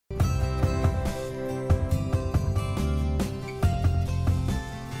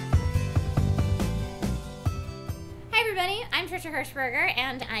everybody, I'm Trisha Hershberger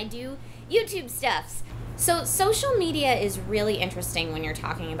and I do YouTube stuffs. So social media is really interesting when you're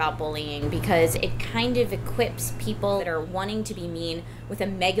talking about bullying because it kind of equips people that are wanting to be mean with a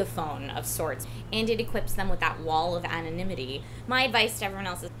megaphone of sorts, and it equips them with that wall of anonymity. My advice to everyone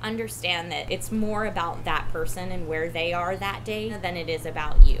else is understand that it's more about that person and where they are that day than it is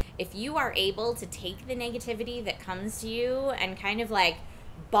about you. If you are able to take the negativity that comes to you and kind of like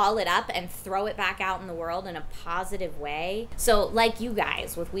ball it up and throw it back out in the world in a positive way. So like you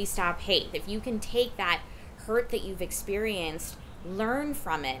guys with We Stop Hate, if you can take that hurt that you've experienced, learn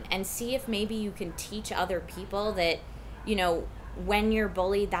from it and see if maybe you can teach other people that, you know, when you're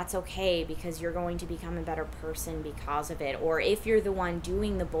bullied, that's okay because you're going to become a better person because of it. Or if you're the one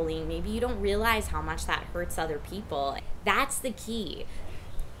doing the bullying, maybe you don't realize how much that hurts other people. That's the key.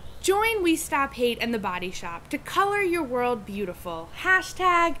 Join We Stop Hate and the Body Shop to color your world beautiful.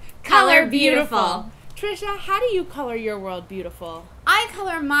 Hashtag Color Beautiful. Trisha, how do you color your world beautiful? I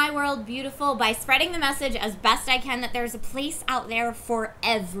color my world beautiful by spreading the message as best I can that there's a place out there for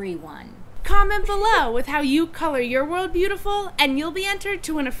everyone. Comment below with how you color your world beautiful and you'll be entered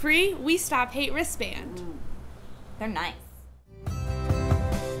to win a free We Stop Hate wristband. They're nice.